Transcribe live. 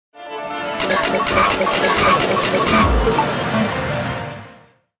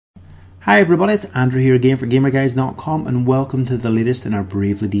Hi everybody, it's Andrew here again for GamerGuides.com and welcome to the latest in our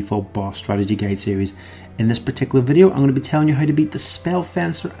Bravely Default Boss Strategy Guide series. In this particular video I'm going to be telling you how to beat the Spell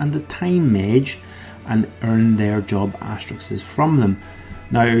Fencer and the Time Mage and earn their Job Asterisks from them.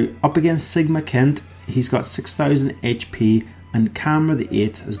 Now up against Sigma Khint, he's got 6000 HP and Khamer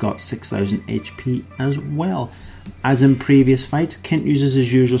VIII has got 6000 HP as well. As in previous fights, Khint uses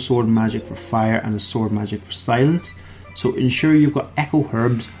his usual sword magic for fire and his sword magic for silence, so ensure you've got Echo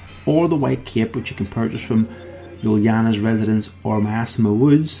Herbs or the White Cape, which you can purchase from Juliana's Residence or Miasma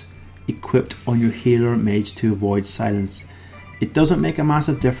Woods, equipped on your healer mage to avoid silence. It doesn't make a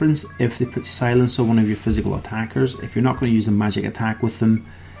massive difference if they put silence on one of your physical attackers. If you're not going to use a magic attack with them,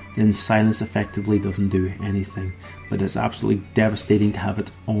 then silence effectively doesn't do anything, but it's absolutely devastating to have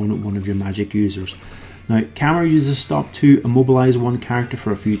it on one of your magic users. Now Khamer uses Stop to immobilize one character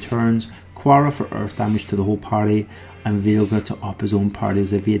for a few turns, Quara for earth damage to the whole party, and Veilga to up his own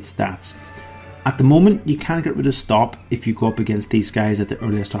party's evade stats. At the moment you can't get rid of Stop if you go up against these guys at the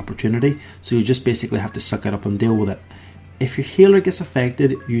earliest opportunity, so you just basically have to suck it up and deal with it. If your healer gets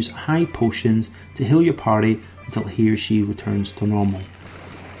affected, use high potions to heal your party until he or she returns to normal.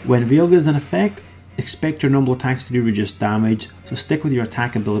 When Veilga is in effect, expect your normal attacks to do reduced damage, so stick with your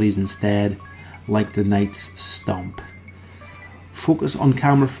attack abilities instead, like the Knight's Stomp. Focus on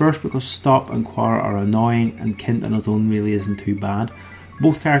Khamer first because Stop and Quara are annoying and Khint on his own really isn't too bad.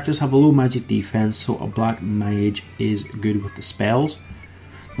 Both characters have a low magic defense, so a black mage is good with the spells.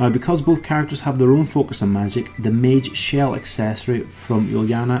 Now because both characters have their own focus on magic, the mage shell accessory from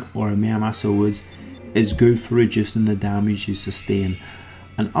Juliana or Miasma Woods is good for reducing the damage you sustain.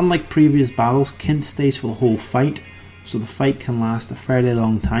 And unlike previous battles, Khint stays for the whole fight, so the fight can last a fairly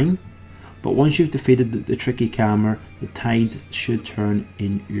long time. But once you've defeated the tricky Khamer, the tides should turn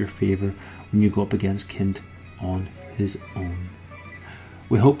in your favour when you go up against Khint on his own.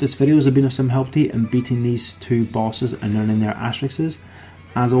 We hope this video has been of some help to you in beating these two bosses and earning their asterisks.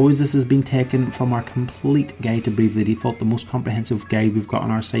 As always, this has been taken from our complete guide to Bravely Default, the most comprehensive guide we've got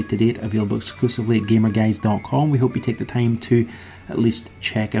on our site to date, available exclusively at GamerGuides.com. We hope you take the time to at least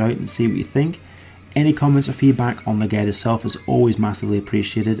check it out and see what you think. Any comments or feedback on the guide itself is always massively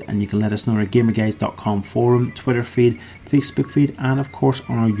appreciated, and you can let us know on our GamerGuides.com forum, Twitter feed, Facebook feed, and of course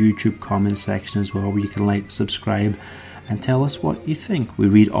on our YouTube comments section as well, where you can like, subscribe, and tell us what you think. We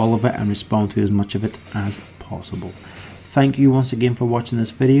read all of it and respond to as much of it as possible. Thank you once again for watching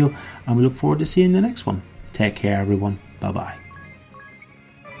this video, and we look forward to seeing the next one. Take care everyone, bye bye.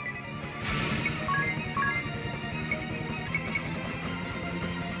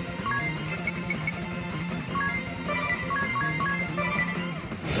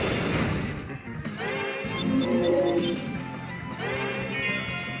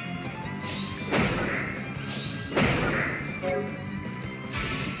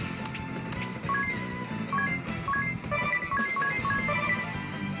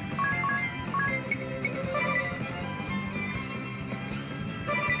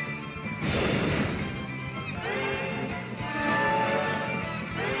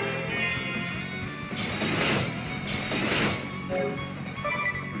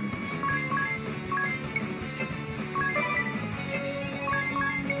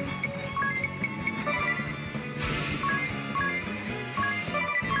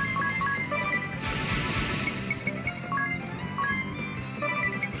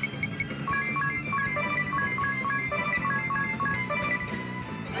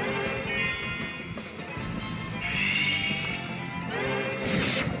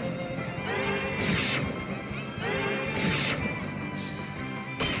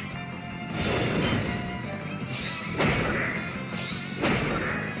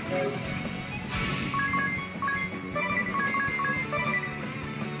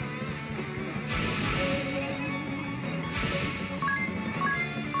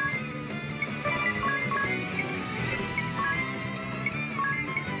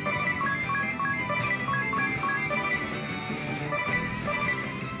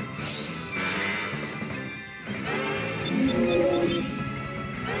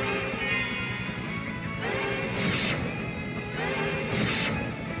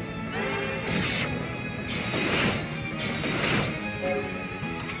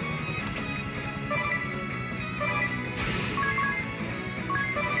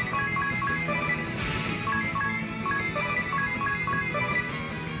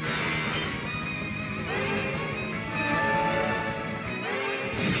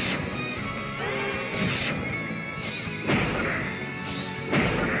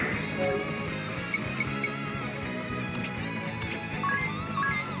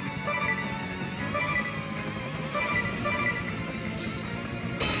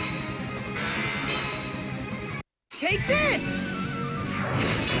 Take this!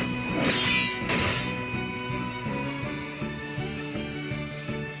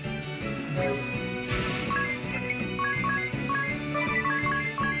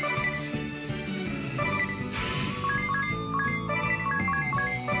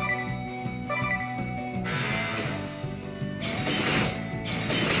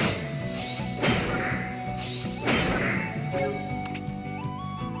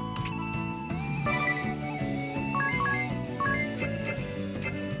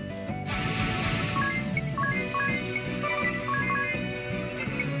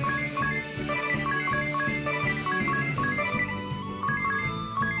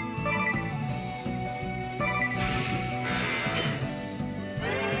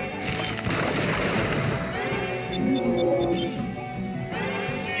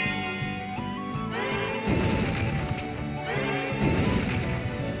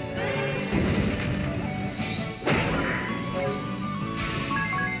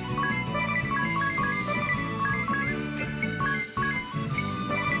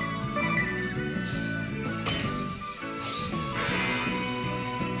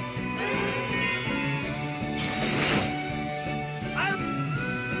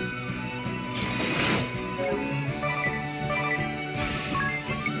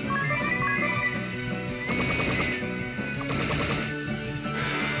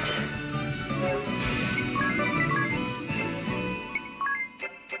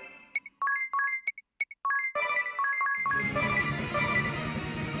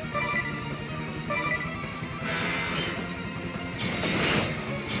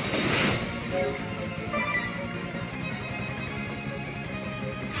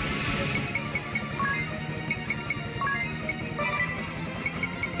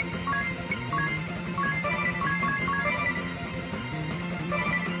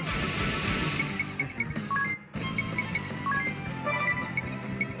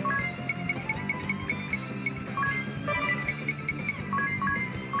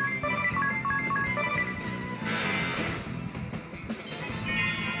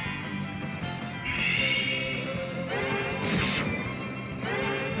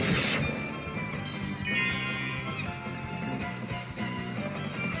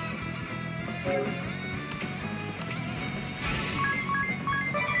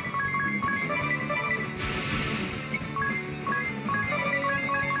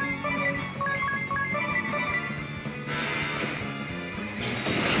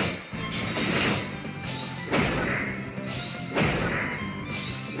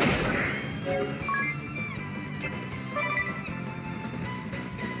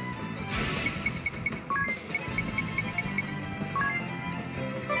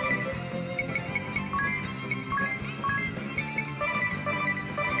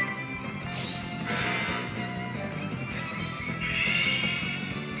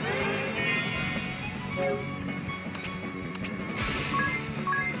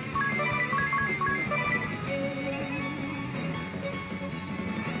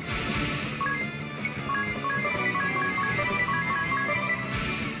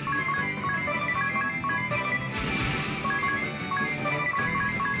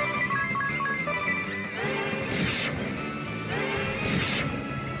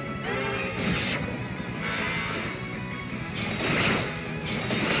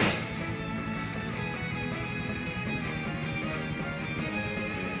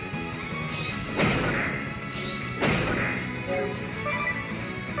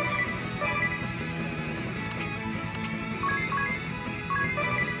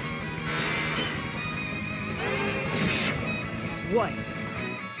 What?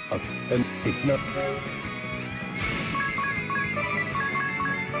 And it's not...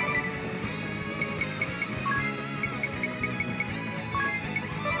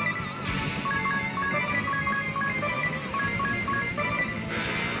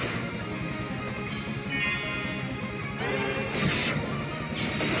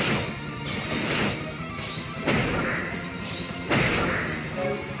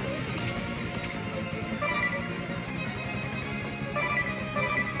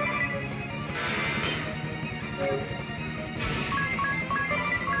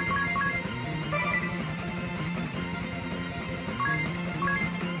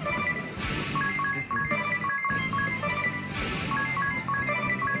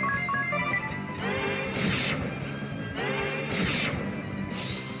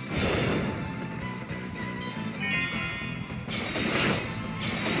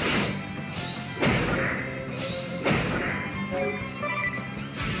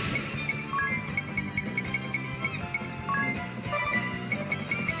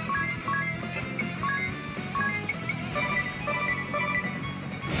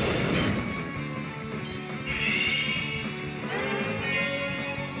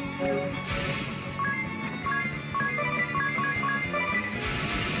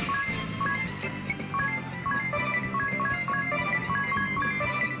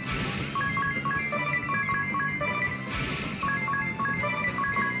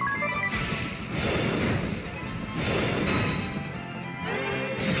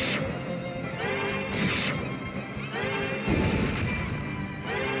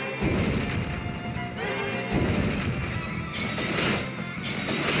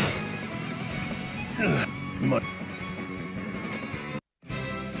 My